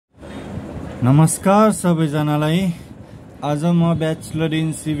नमस्कार सबैजनालाई। आज म ब्याचलर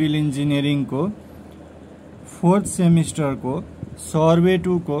इन सिभिल इन्जिनियरिङ को 4th सेमिस्टर को सर्वे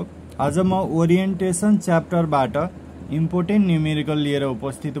 2 को आज म ओरिएन्टेसन च्याप्टरबाट इम्पोर्टेन्ट न्युमेरिकल लिएर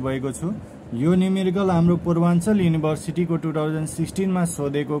उपस्थित भएको छु। यो न्युमेरिकल हाम्रो पूर्वाञ्चल युनिभर्सिटी को 2016 मा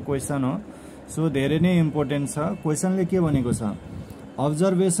सोधेको क्वेशन हो। सो धेरै नै इम्पोर्टेन्ट छ। क्वेशनले के भनेको छ,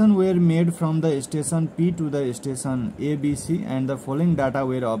 Observation were made from the station P to the station ABC and the following data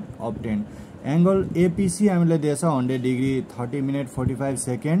were obtained. Angle APC हामीले दिएछ 100 डिग्री 30 मिनट 45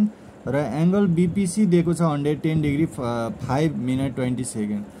 सेकेन्ड र एंगल BPC दिएको छ 110 डिग्री 5 मिनट 20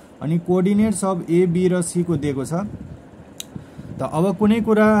 सेकेन्ड। अनि कोअर्डिनेट्स अफ A, B र C को दिएको छ। त अब कुनै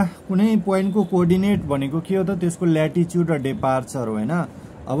पोइन्ट को कोअर्डिनेट भनेको के हो त, त्यसको ल्याटिट्युड र डिपार्चर हो हैन।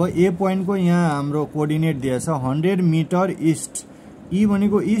 अब A पोइन्ट को यहाँ हाम्रो कोअर्डिनेट दिएछ 100 मिटर ईस्ट, ई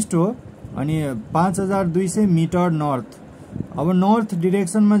भनेको ईस्ट हो, अनि 5200 मिटर नर्थ। अब नर्थ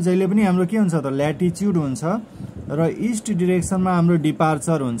डिरेक्सनमा जहिले पनि हाम्रो के हुन्छ त, ल्याटिट्युड हुन्छ र ईस्ट डिरेक्सनमा हाम्रो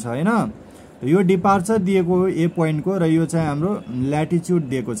डिपार्चर हुन्छ हैन। यो डिपार्चर दिएको हो ए पोइन्ट को र यो चाहिँ हाम्रो ल्याटिट्युड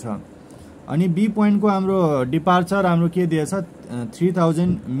दिएको छ। अनि बी पोइन्ट को हाम्रो डिपार्चर हाम्रो के दिएछ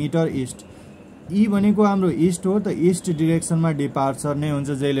 3000 मिटर ईस्ट। ई भनेको हाम्रो ईस्ट हो, त ईस्ट डिरेक्सनमा डिपार्चर नै हुन्छ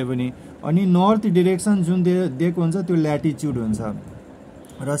जहिले पनि। अनि नर्थ डिरेक्सन जुन दिएको हुन्छ त्यो ल्याटिट्युड हुन्छ।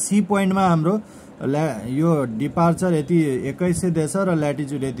 र सी पोइन्ट मा हाम्रो यो डिपार्चर यति 2100 दिएछ र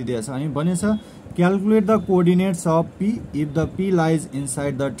ल्याटिट्युड यति दिएछ। अनि भनेछ calculate the coordinates of P if the P lies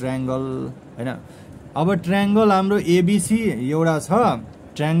inside the triangle हैन। अब ट्रायंगल हाम्रो एबीसी एउटा छ,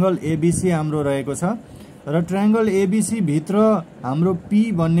 ट्रायंगल एबीसी हाम्रो रहेको छ र ट्रायंगल एबीसी भित्र हाम्रो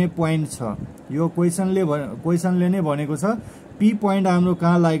पी भन्ने पोइन्ट छ। यो क्वेशनले नै भनेको छ पी पोइन्ट हाम्रो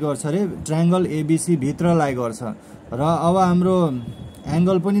कहाँ लाइ गर्छ रे, ट्रायंगल एबीसी भित्र लाइ गर्छ। र अब हाम्रो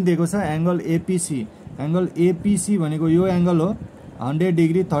एंगल पनि दिएको छ, एंगल एपीसी। एंगल एपीसी भनेको यो एंगल हो 100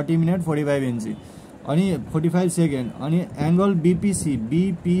 डिग्री 30 मिनट 45 इन्ची अनि 45 सेकेन्ड। अनि एंगल बीपीसी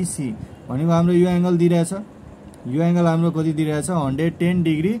भनेको हाम्रो यो एंगल दिइरहेछ। यो एंगल हाम्रो कति दिइरहेछ 110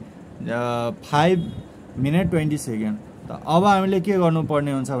 डिग्री 5 मिनट 20 सेकेन्ड। त अब हामीले के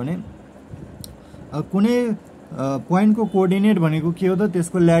गर्नुपर्ने हुन्छ भने कुनै पोइन्ट को कोअर्डिनेट भनेको के हो त,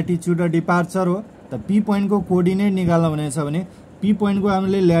 त्यसको ल्याटिट्युड र डिपार्चर हो। त पी पोइन्ट को कोअर्डिनेट निकाल्न भनेछ भने पी पोइन्ट को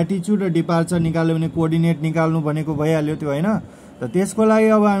हामीले ल्याटिट्युड र डिपार्चर निकाल्यो भने कोअर्डिनेट निकाल्नु भनेको भइहाल्यो त्यो हैन। त त्यसको लागि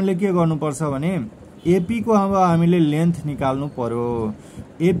अब हामीले के गर्नुपर्छ भने एपी को अब हामीले लेन्थ निकाल्नु पर्यो।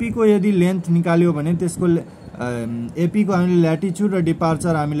 एपी को यदि लेन्थ निकाल्यो भने त्यसको एपी को हामीले ल्याटिट्युड र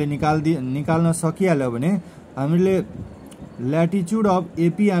डिपार्चर हामीले निकाल्न सकिहाल्यो भने हामीले ल्याटिट्युड अफ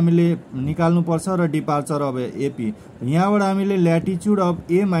एपी हामीले निकाल्नु पर्छ र डिपार्चर अफ एपी। यहाँबाट हामीले latitude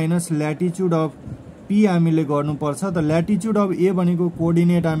of A minus latitude of P हामीले गर्नुपर्छ। त ल्याटिट्युड अफ ए भनेको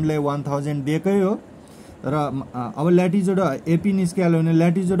कोअर्डिनेट हामीलाई 1000 दिएकै हो र अब ल्याटिट्युड एपी निस्किहाल्यो भने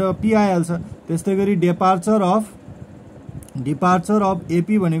ल्याटिट्युड अफ पी आइहाल्छ। त्यस्तै गरी डिपार्चर अफ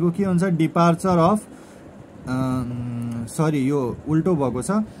एपी भनेको के हुन्छ, डिपार्चर अफ यो उल्टो भएको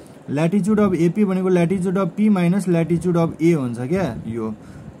छ। ल्याटिट्युड अफ एपी भनेको latitude of P minus latitude of ए हुन्छ क्या। यो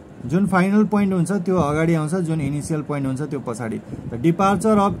जुन फाइनल पोइन्ट हुन्छ त्यो अगाडि आउँछ, जुन इनिशियल पोइन्ट हुन्छ त्यो पछाडि। त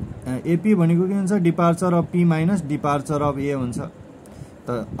डिपार्चर अफ एपी भनेको के हुन्छ, departure of P minus departure of ए हुन्छ।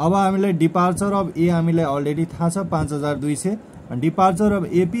 त अब हामीलाई डिपार्चर अफ ए हामीलाई अलरेडी थाहा छ 5200। डिपार्चर अफ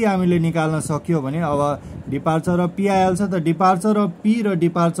एपी हामीले निकाल्न सक्यो भने अब डिपार्चर अफ पी आइहाल्छ। त डिपार्चर अफ पी र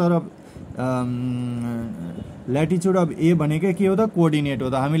डिपार्चर अफ ल्याटिट्युड अफ ए भनेकै के हो त, कोअर्डिनेट हो।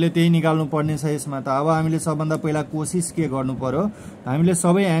 त हामीले त्यही निकाल्नु पर्ने छ यसमा। त अब हामीले सबभन्दा पहिला कोसिस के गर्नु पर्यो, हामीले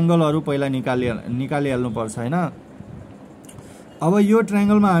सबै एंगलहरु पहिला निकालिहाल्नु पर्छ हैन। अब यो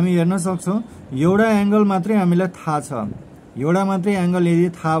ट्रायंगलमा हामी हेर्न सक्छौं एउटा एंगल मात्रै हामीलाई थाहा छ। एउटा मात्रै एंगल यदि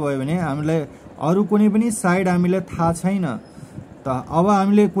थाहा भयो भने हामीलाई अरु कुनै पनि साइड हामीलाई थाहा छैन। त अब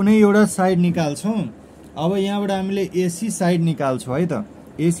हामीले कुनै एउटा साइड निकाल्छौं। अब यहाँबाट हामीले एसी साइड निकाल्छौं है। त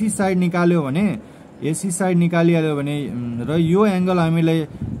एसी साइड निकाल्यो भने निकालिहाल्यो भने र यो एंगल हामीलाई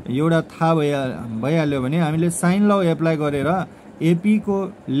एउटा थाहा भइहाल्यो भने हामीले साइन ल एप्लाई गरेर एपी को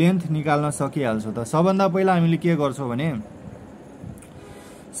लेन्थ निकाल्न सकिहाल्छौं। त सबभन्दा पहिला हामीले के गर्छौं भने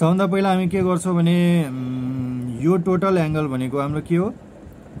यो टोटल एंगल भनेको हाम्रो के हो,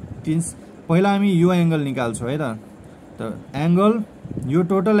 पहिला हामी यो एंगल निकाल्छौं है। त एंगल यो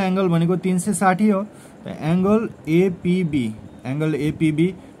टोटल एंगल भनेको 360 हो। त angle APB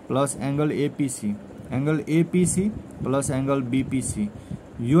plus angle APC plus angle BPC,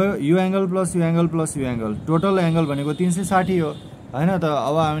 यो एंगल प्लस यो एंगल प्लस यो एंगल, टोटल एंगल भनेको 360 हो हैन। त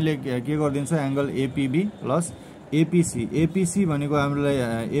अब हामीले के गर्दिन्छौं, एंगल एपीबी प्लस एपीसी भनेको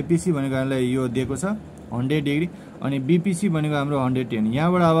हामीलाई यो दिएको छ 100 डिग्री अनि बीपीसी भनेको हाम्रो 110।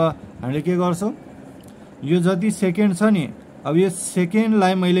 यहाँबाट अब हामीले के गर्छौं, यो जति सेकेन्ड छ नि अब यो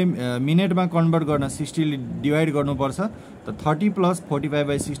सेकेन्डलाई मैले मिनेटमा कन्भर्ट गर्न 60 ले डिभाइड गर्नुपर्छ त 30 +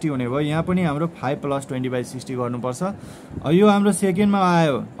 45/60 हुने भयो। यहाँ पनि हाम्रो 5 + 20/60 गर्नुपर्छ। अब यो हाम्रो सेकेन्डमा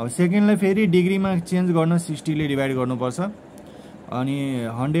आयो। अब सेकेन्डलाई फेरि डिग्रीमा चेन्ज गर्न 60 ले डिभाइड गर्नुपर्छ अनि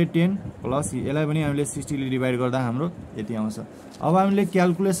 110 प्लस यसलाई पनि हामीले 60 ले डिभाइड गर्दा हाम्रो यति आउँछ। अब हामीले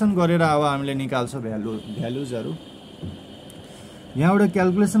क्याल्कुलेसन गरेर अब हामीले निकाल्छौँ भ्यालुजहरु। यहाँबाट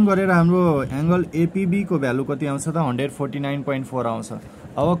क्याल्कुलेसन गरेर हाम्रो एंगल एपीबी को भ्यालु कति आउँछ त 149.4 आउँछ।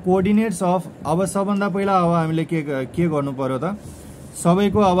 अब कोअर्डिनेट्स अफ अब सबभन्दा पहिला अब हामीले के गर्नु पर्यो त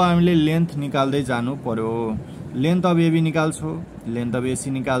सबैको अब हामीले लेन्थ निकाल्दै जानु पर्यो। Length of AB निकाल्छौ, length of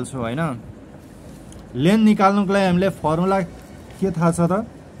AC निकाल्छौ हैन। लेन्थ निकाल्नुको लागि हामीले फर्मुला के थाहा छ त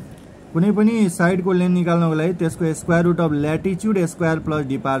कुनै पनि साइडको लेन्थ निकाल्नको लागि त्यसको square root of latitude square plus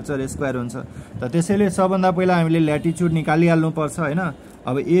departure square हुन्छ। त त्यसैले सबभन्दा पहिला हामीले ल्याटिट्युड निकालिहाल्नु पर्छ हैन।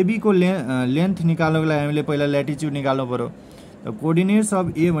 अब एबी को लेन्थ निकाल्नको लागि हामीले पहिला ल्याटिट्युड निकाल्नु पर्यो। त कोअर्डिनेट्स अफ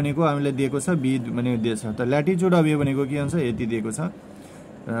ए भनेको हामीले दिएको छ, बी भनेको दिएको छ। त ल्याटिट्युड अफ ए भनेको के हुन्छ यति दिएको छ।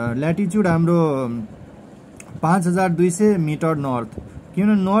 ल्याटिट्युड हाम्रो 5200 मिटर नर्थ,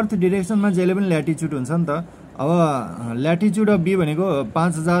 किनभने नर्थ डिरेक्सनमा जहिले पनि ल्याटिट्युड हुन्छ नि त। अब ल्याटिट्युड अफ बी भनेको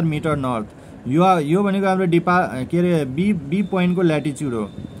 5000 मिटर नर्थ, यो भनेको हाम्रो के रे बी पोइन्ट को ल्याटिट्युड हो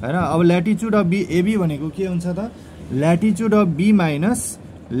हैन। अब ल्याटिट्युड अफ बी एबी भनेको के हुन्छ त latitude of be minus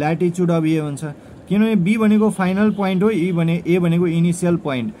latitude of ए हुन्छ, किनभने बी भनेको फाइनल पोइन्ट हो, ए भनेको इनिशियल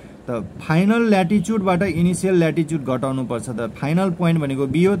पोइन्ट। त फाइनल ल्याटिट्युडबाट इनिशियल ल्याटिट्युड घटाउनु पर्छ। त फाइनल पोइन्ट भनेको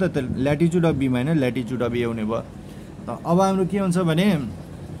बी हो, त latitude of be minus latitude of ए हुने भयो। त अब हाम्रो के हुन्छ भने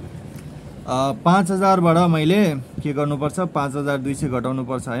 5000 बाट मैले के गर्नुपर्छ 5200 घटाउनु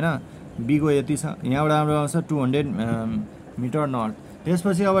पर्छ हैन। बी को यति छ, यहाँबाट हाम्रो आउँछ 200 मिटर नर्थ।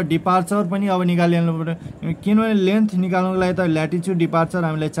 त्यसपछि अब डिपार्चर पनि अब निकालिहाल्नु पर्यो, किनभने लेन्थ निकाल्नुको लागि त ल्याटिट्युड डिपार्चर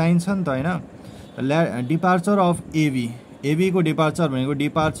हामीलाई चाहिन्छ नि त हैन। डिपार्चर अफ एबी को डिपार्चर भनेको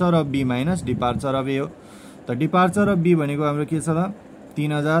departure of be minus departure of ए हो। त डिपार्चर अफ बी भनेको हाम्रो के छ त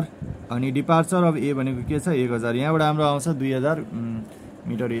 3000 अनि डिपार्चर अफ ए भनेको के छ 1000। यहाँबाट हाम्रो आउँछ 2000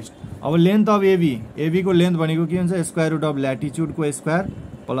 मिटर ईस्ट। अब लेन्थ अफ एबी को लेन्थ भनेको के हुन्छ स्क्वायर रुट अफ ल्याटिट्युड को स्क्वायर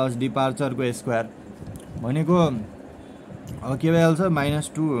प्लस डिपार्चर को स्क्वायर भनेको अब के भइहाल्छ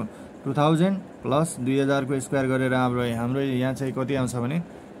 -2000 प्लस 2000 को स्क्वायर गरेर हाम्रो यहाँ चाहिँ कति आउँछ भने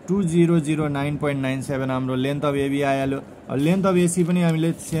 2009.97 हाम्रो लेन्थ अफ एबी आइहाल्यो। अब लेन्थ अफ एसी पनि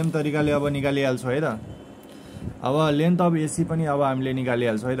हामीले सेम तरिकाले अब निकालिहाल्छौँ है त। अब लेन्थ अफ एसी पनि अब हामीले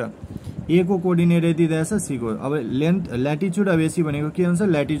निकालिहाल्छौँ है त। ए को कोअर्डिनेट यति दिएछ, सी को अब लेन्थ ल्याटिट्युड अफ एसी भनेको के हुन्छ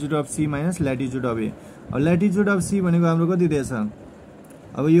latitude of C minus latitude of ए। अब ल्याटिट्युड अफ सी भनेको हाम्रो कति दिएछ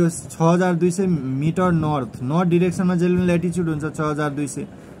अब यो 6200 मिटर नर्थ डिरेक्सनमा जहिले पनि ल्याटिट्युड हुन्छ 6200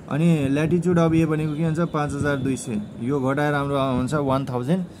 अनि ल्याटिट्युड अफ ए भनेको के हुन्छ 5200, यो घटाएर हाम्रो हुन्छ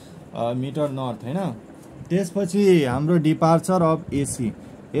 1000 मिटर नर्थ हैन। त्यसपछि हाम्रो डिपार्चर अफ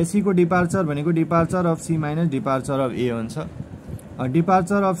एसी को डिपार्चर भनेको departure of C minus departure of ए हुन्छ।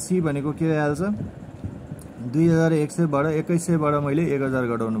 डिपार्चर अफ सी भनेको के भइहाल्छ 2100 बाट 2100 बाट मैले 1000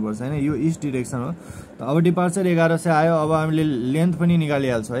 घटाउनु पर्छ हैन, यो ईस्ट डिरेक्सन हो। त अब डिपार्चर 1100 आयो। अब हामीले लेन्थ पनि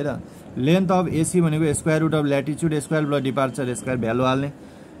निकालिहाल्छौँ है त। लेन्थ अफ एसी भनेको square root of latitude square plus departure square value हाल्ने।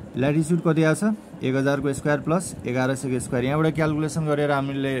 ल्याटिट्युड कति आछ 1000 को स्क्वायर प्लस 1100 को स्क्वायर। यहाँबाट क्याल्कुलेसन गरेर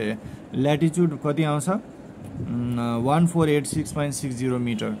हामीले ल्याटिट्युड कति आउँछ 1486.60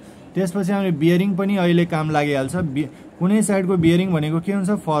 मिटर। त्यसपछि हामीले बियरिङ पनि अहिले काम लागिहाल्छ। कुनै साइडको बियरिङ भनेको के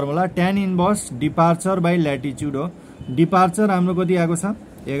हुन्छ formula tan inverse departure by latitude हो। डिपार्चर हाम्रो कति आएको छ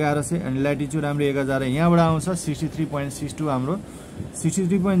 1100 अनि ल्याटिट्युड हाम्रो 1000। यहाँबाट आउँछ 63.62 हाम्रो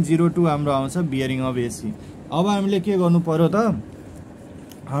 63.02 हाम्रो आउँछ बियरिङ अफ एसी। अब हामीले के गर्नु पर्यो त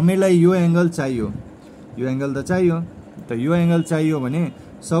हामीलाई यो एंगल चाहियो, यो एंगल त चाहियो। त यो एंगल चाहियो भने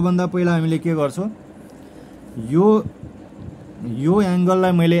सबभन्दा पहिला हामीले के गर्छौं यो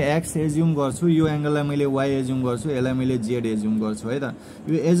एंगललाई मैले x एज्युम गर्छु, यो एंगललाई मैले y एज्युम गर्छु, यसलाई मैले z एज्युम गर्छु है त।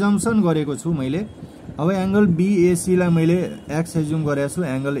 यो एजम्पसन गरेको छु मैले। अब एंगल BAC लाई मैले x एज्युम गरेको छु,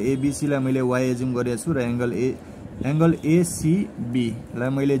 एंगल ABC लाई मैले y एज्युम गरेको छु र एंगल ACB लाई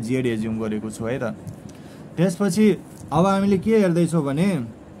मैले z एज्युम गरेको छु है त। त्यसपछि अब हामीले के हेर्दै छौं भने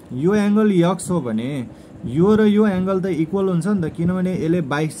यो एंगल x हो भने यो र यो एंगल त इक्वल हुन्छ नि त, किनभने यसले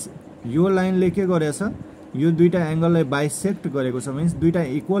यो लाइनले के गरेछ यो दुईटा एंगललाई बाइसेक्ट गरेको छ, मीन्स दुईटा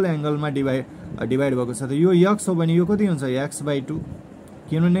इक्वल एंगलमा डिवाइड भएको छ। त यो x हो भने यो कति हुन्छ x/2,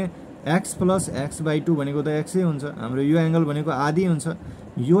 किनभने x प्लस x/2 भनेको त x हुन्छ। हाम्रो यो एंगल भनेको आधी हुन्छ,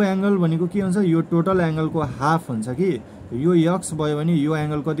 यो एंगल भनेको के हुन्छ यो टोटल एंगलको हाफ हुन्छ कि। यो x भयो भने यो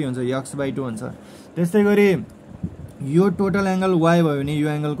एंगल कति हुन्छ x/2 हुन्छ। त्यस्तै गरी यो टोटल एंगल y भयो भने यो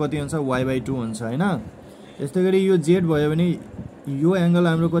एंगल कति हुन्छ y/2 हुन्छ हैन। त्यस्तै गरी यो z भयो भने यो एंगल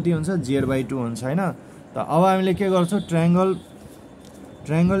हाम्रो कति हुन्छ z/2 हुन्छ हैन। त अब हामीले के गर्छौं ट्रायंगल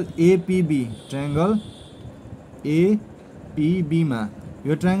एपीबी मा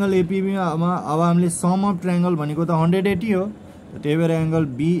यो ट्रायंगल एपीबी मा अब हामीले सम अफ ट्रायंगल भनेको त 180 हो त्यही भएर angle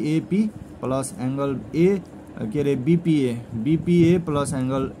BAP plus angle BPA plus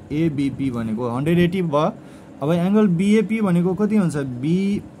angle ABP भनेको 180 भयो अब एंगल बीएपी भनेको कति हुन्छ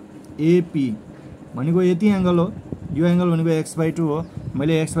बीएपी भनेको यति एंगल हो यो एंगल भनेको x/2 हो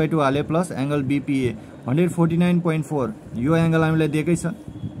मैले x/2 हाले प्लस एंगल बीपीए 149.4 यो एंगल हामीलाई दिएकै छ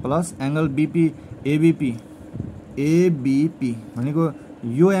प्लस एंगल बीपी एबीपी भनेको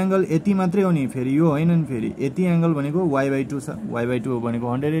यो एंगल यति मात्रै हो नि फेरि यो हैन नि फेरि यति एंगल भनेको y/2 छ y/2 भनेको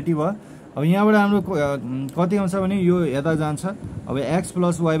 180 भयो अब यहाँबाट हाम्रो कति आउँछ भने यो यता जान्छ अब x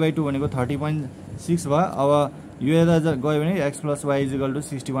 + y/2 भनेको 30.6 भयो अब यो यता गयो भने x + y =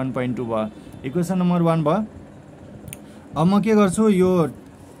 61.2 भयो इक्वेसन नम्बर 1 भयो अब म के गर्छु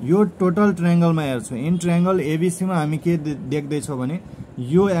यो टोटल ट्रायंगलमा हेर्छु इन ट्रायंगल एबीसी मा हामी के देख्दै छौ भने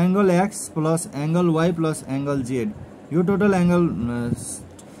यो angle x plus angle y plus angle z यो total angle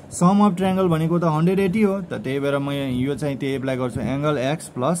sum of triangle भनेको त 180 हो त त्यही भएर म यो चाहिँ त्यही एप्लाई गर्छु angle x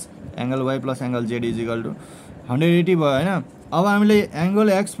plus angle y plus angle z = 180 भयो हैन अब हामीले angle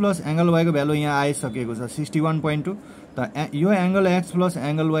x plus angle y को भ्यालु यहाँ आइसकेको छ 61.2 त यो angle x plus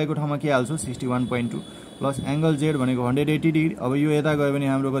angle y को ठाउँमा के हाल्छु 61.2 प्लस एंगल z भनेको 180 डिग्री अब यो यता गयो भने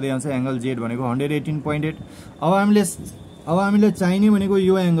हाम्रो कति आउँछ एंगल z भनेको 118.8 अब हामीले चाहिने भनेको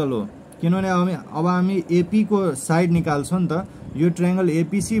यो एंगल हो किनभने अब हामी एपी को साइड निकाल्छौं नि त यो ट्रायंगल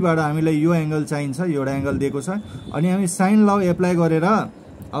एपीसी बाट हामीलाई यो एंगल चाहिन्छ एउटा एंगल दिएको छ अनि हामी साइन लॉ एप्लाई गरेर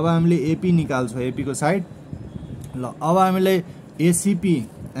अब हामीले एपी निकाल्छौं एपी को साइड ल अब हामीले एसीपी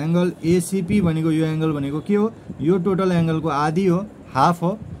एंगल एसीपी भनेको यो एंगल भनेको के हो यो टोटल एंगल को आधी हो हाफ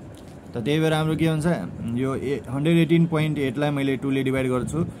हो त त्यही भएर हाम्रो के हुन्छ यो 118.8 लाई मैले 2 ले डिवाइड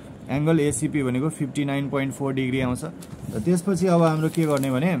गर्छु एंगल एसीपी भनेको 59.4 डिग्री आउँछ त त्यसपछि अब हाम्रो के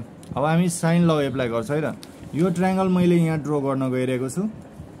गर्ने भने अब हामी साइन लॉ एप्लाई गर्छौं है त यो ट्रायंगल मैले यहाँ ड्रा गर्न गइरहेको छु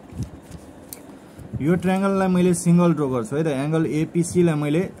यो ट्रायंगललाई मैले सिंगल ड्रा गर्छु है त एंगल एपीसी लाई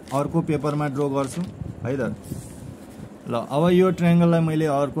मैले अर्को पेपरमा ड्रा गर्छु है त ल अब यो ट्रायंगललाई मैले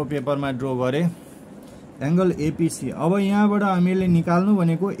अर्को पेपरमा ड्रा गरे एंगल एपीसी अब यहाँबाट हामीले निकाल्नु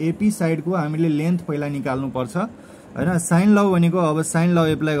भनेको एपी साइड को हामीले लेन्थ पहिला निकाल्नु पर्छ हैन साइन लॉ भनेको अब साइन लॉ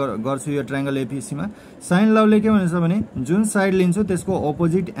एप्लाई गर्छु यो ट्रायंगल एपीसी मा साइन लॉ ले के भन्छ भने जुन साइड लिन्छु त्यसको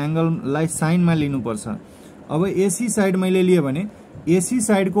अपोजिट एंगल लाई साइन मा लिनु पर्छ अब एसी साइड मैले लिए भने एसी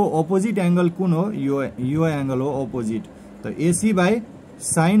साइड को अपोजिट एंगल कुन हो यो एंगल हो अपोजिट त AC by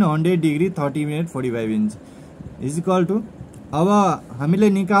sin 100 degree 30 minute 45 inch = अब हामीले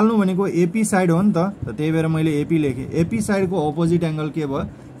निकाल्नु भनेको एपी साइड हो नि त त्यही भएर मैले एपी लेखे एपी साइड को अपोजिट एंगल के भयो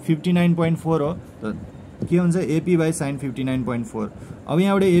 59.4 हो त के हुन्छ एपी बाइ sin 59.4 अब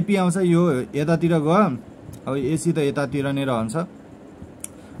यहाँबाट एपी आउँछ यो यतातिर गयो अब एसी त यतातिर नै रहन्छ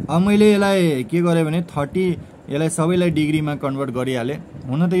अब मैले यसलाई के गरे भने 30 यसलाई सबैलाई डिग्रीमा कन्भर्ट गरिहाले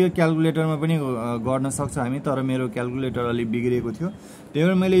हुन त यो क्याल्कुलेटरमा पनि गर्न सक्छ हामी तर मेरो क्याल्कुलेटर अलि बिग्रेको थियो त्यही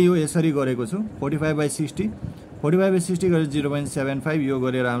भएर मैले यो यसरी गरेको छु 45/60 गरे 0.75 यो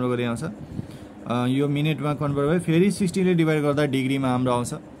गरेर हाम्रो गरे आउँछ यो मिनेटमा कन्भर्ट भयो फेरि 60 ले डिवाइड गर्दा डिग्रीमा हाम्रो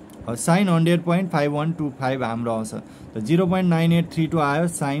आउँछ sin 100.5125 हाम्रो आउँछ त 0.9832 आयो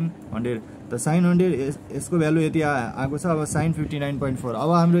sin 100 त sin 100 यसको भ्यालु यति आएको छ अब sin 59.4 अब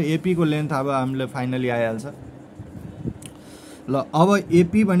हाम्रो एपी को लेन्थ अब हामीले फाइनली आइहाल्छ ल अब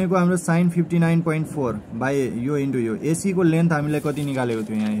एपी भनेको हाम्रो sin 59.4 बाइ यो इन्टु यो एसी को लेन्थ हामीले कति निकालेको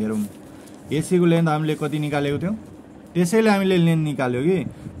थियो यहाँ हेरौं एसी को लेन्थ हामीले कति निकालेको थियो त्यसैले हामीले लेन्थ निकाल्यो कि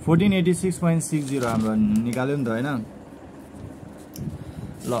 1486.60 हाम्रो निकाल्यो नि त हैन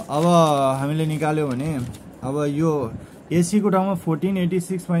ल अब हामीले निकाल्यो भने अब यो एसी को ठाउँमा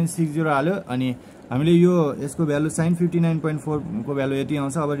 1486.60 हाल्यो अनि हामीले यो यसको भ्यालु sin 59.4 को भ्यालु यति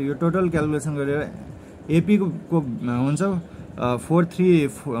आउँछ अब यो टोटल क्याल्कुलेसन गरेर एपी को हुन्छ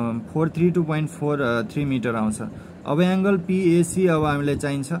 432.43 मिटर आउँछ अब एंगल पीएसी अब हामीले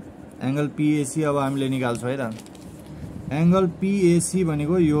चाहिन्छ एंगल पीएसी अब हामीले निकाल्छौं है त एंगल पीएसी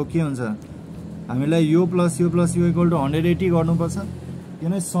भनेको यो के हुन्छ हामीलाई यो प्लस यो = 180 गर्नुपर्छ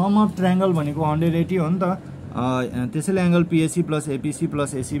किन सम अफ ट्रायंगल भनेको 180 हो नि त त्यसैले angle PAC plus APC plus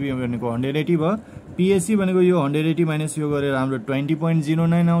ACB भनेको 180 भयो पीएसी भनेको यो 180 माइनस यो गरेर हाम्रो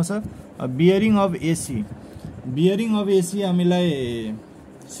 20.09 आउँछ बियरिङ अफ एसी हामीलाई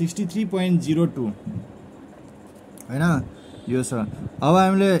 63.02 हैन यो छ अब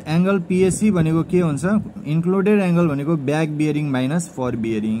हामीले एंगल पीएसी भनेको के हुन्छ इन्क्लुडेड एंगल भनेको back bearing minus for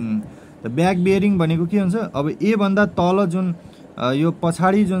bearing त ब्याक बियरिङ भनेको के हुन्छ अब ए भन्दा तल जुन यो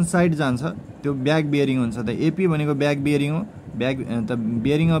पछाडी जुन साइड जान्छ त्यो ब्याक बियरिङ हुन्छ त एपी भनेको ब्याक बियरिङ हो ब्याक त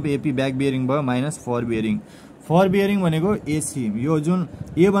bearing of AP back bearing भयो minus for bearing. For bearing भनेको एसी, यो जुन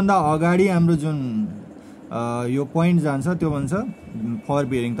ए भन्दा अगाडि हाम्रो जुन यो पोइन्ट जान्छ त्यो भन्छ फर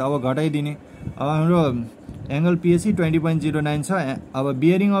बियरिङ। त अब घटाइदिने, अब हाम्रो एंगल पिएसी 20.09 छ। अब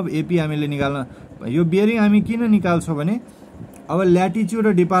बियरिङ अफ एपी हामीले निकाल्न, यो बियरिङ हामी किन निकाल्छौँ भने अब ल्याटिच्युड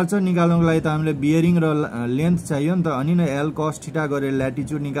र डिपार्चर निकाल्नको लागि त हामीले बियरिङ र लेन्थ चाहियो नि त, अनि नै एल कस थीटा गरेर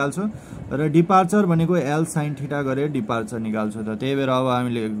ल्याटिच्युड निकाल्छौँ र डिपार्चर भनेको एल साइन थीटा गरेर डिपार्चर निकाल्छौँ। त त्यही भएर अब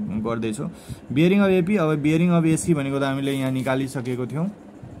हामीले गर्दैछौँ बियरिङ अफ एपी। अब बियरिङ अफ एसी भनेको त हामीले यहाँ निकालिसकेको थियौँ,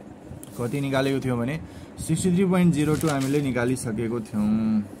 कति निकालेको थियौँ भने 63.02 हामीले निकालिसकेको थियौँ।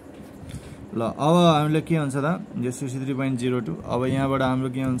 ल अब हामीले के हुन्छ त यो 63.02। अब यहाँबाट हाम्रो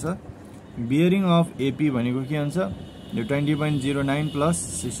के हुन्छ बियरिङ अफ एपी भनेको के हुन्छ यो 20.09 प्लस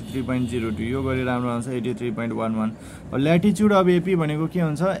 63.02 यो गरेर हाम्रो आउँछ 83.11। अब ल्याटिच्युड अफ एपी भनेको के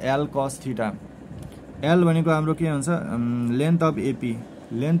हुन्छ एल कस थीटा। एल भनेको हाम्रो के हुन्छ length of AP.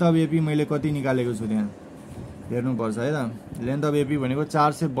 Length of AP मैले कति निकालेको छु त्यहाँ हेर्नुपर्छ है त। लेन्थ अफ एपी भनेको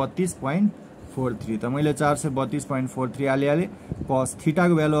 432.43, त मैले 432.43 हालिहालेँ। कस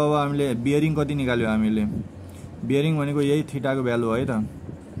थीटाको भ्यालु अब हामीले बियरिङ कति निकाल्यो हामीले, बियरिङ भनेको यही थीटाको भ्यालु है त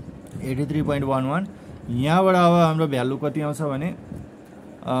 83.11। यहाँबाट अब हाम्रो भ्यालु कति आउँछ भने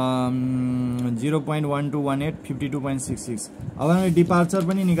 0.1218 52.66। अब हामीले डिपार्चर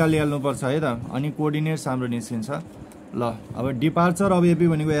पनि निकालिहाल्नुपर्छ है त, अनि कोअर्डिनेट्स हाम्रो निस्किन्छ। ल अब डिपार्चर अफ एपी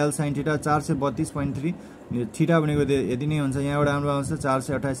भनेको एल साइन थीटा 432.3, थीटा भनेको यति नै हुन्छ। यहाँबाट हाम्रो आउँछ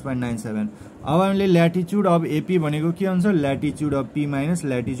 428.97। अब हामीले ल्याटिच्युड अफ एपी भनेको के हुन्छ ल्याटिच्युड अफ पी माइनस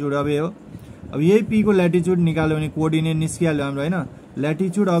ल्याटिच्युड अफ ए हो। अब यही पी को ल्याटिच्युड निकाल्यो भने कोअर्डिनेट निस्किहाल्यो हाम्रो हैन।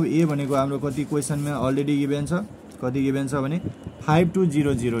 ल्याटिच्युड अफ ए भनेको हाम्रो कति क्वेसनमा अलरेडी गिभन छ, कति गिभन छ भने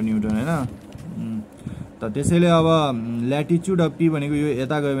 5200 न्युटन हैन। त त्यसैले अब ल्याटिच्युड अफ पी भनेको यो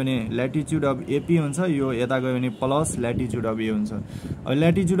यता गयो भने ल्याटिच्युड अफ एपी हुन्छ, यो यता गयो भने प्लस ल्याटिच्युड अफ ए हुन्छ। अब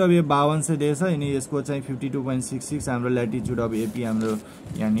ल्याटिच्युड अफ ए 5200 दिएछ, अनि यसको चाहिँ 52.66 हाम्रो ल्याटिच्युड अफ एपी हाम्रो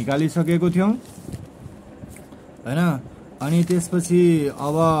यहाँ निकालिसकेको थियौं हैन। अनि त्यसपछि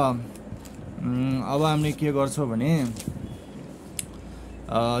अब हामीले के गर्छौं भने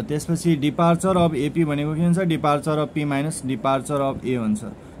त्यसपछि डिपार्चर अफ एपी भनेको के हुन्छ departure of P minus departure of ए हुन्छ।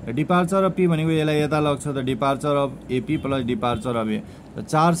 डिपार्चर अफ पी भनेको यसलाई यता लग्छ त departure of AP plus departure of A.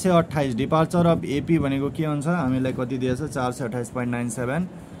 428 departure of AP भनेको के हुन्छ हामीलाई कति दिएछ 428.97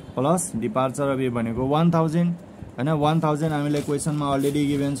 प्लस डिपार्चर अफ ए भनेको 1000 हैन। 1000 हामीले क्वेसनमा अलरेडी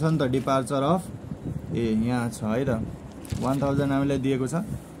गिभन छ नि त डिपार्चर अफ ए यहाँ छ है त 1000 हामीलाई दिएको छ।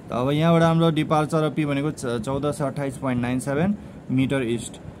 त अब यहाँबाट हाम्रो डिपार्चर अफ पी भनेको 1428.97 मिटर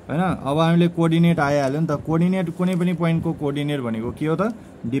इस्ट हैन। अब हामीले कोअर्डिनेट आइहाल्यो नि त, कोअर्डिनेट कुनै पनि पोइन्टको कोअर्डिनेट भनेको के हो त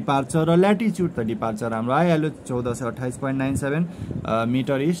डिपार्चर र ल्याटिच्युड। त डिपार्चर हाम्रो आइहाल्यो 1428.97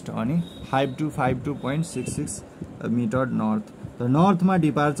 मिटर इस्ट अनि 5252.66 मिटर नर्थ। त नर्थमा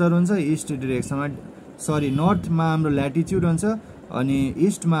डिपार्चर हुन्छ, इस्ट डिरेक्सनमा सरी नर्थमा हाम्रो ल्याटिच्युड हुन्छ अनि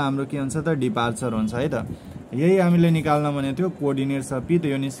इस्टमा हाम्रो के हुन्छ त डिपार्चर हुन्छ है त। यही हामीले निकाल्न भनेको थियो कोअर्डिनेट अफ पी। त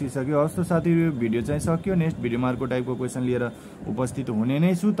यो निस्किसक्यो। हस् त साथीहरु यो भिडियो चाहिँ सक्यो। नेक्स्ट भिडियोमा अर्को टाइपको क्वेशन लिएर उपस्थित हुने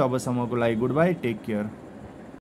नै छु। तबसम्मको लागि गुड बाई, टेक केयर।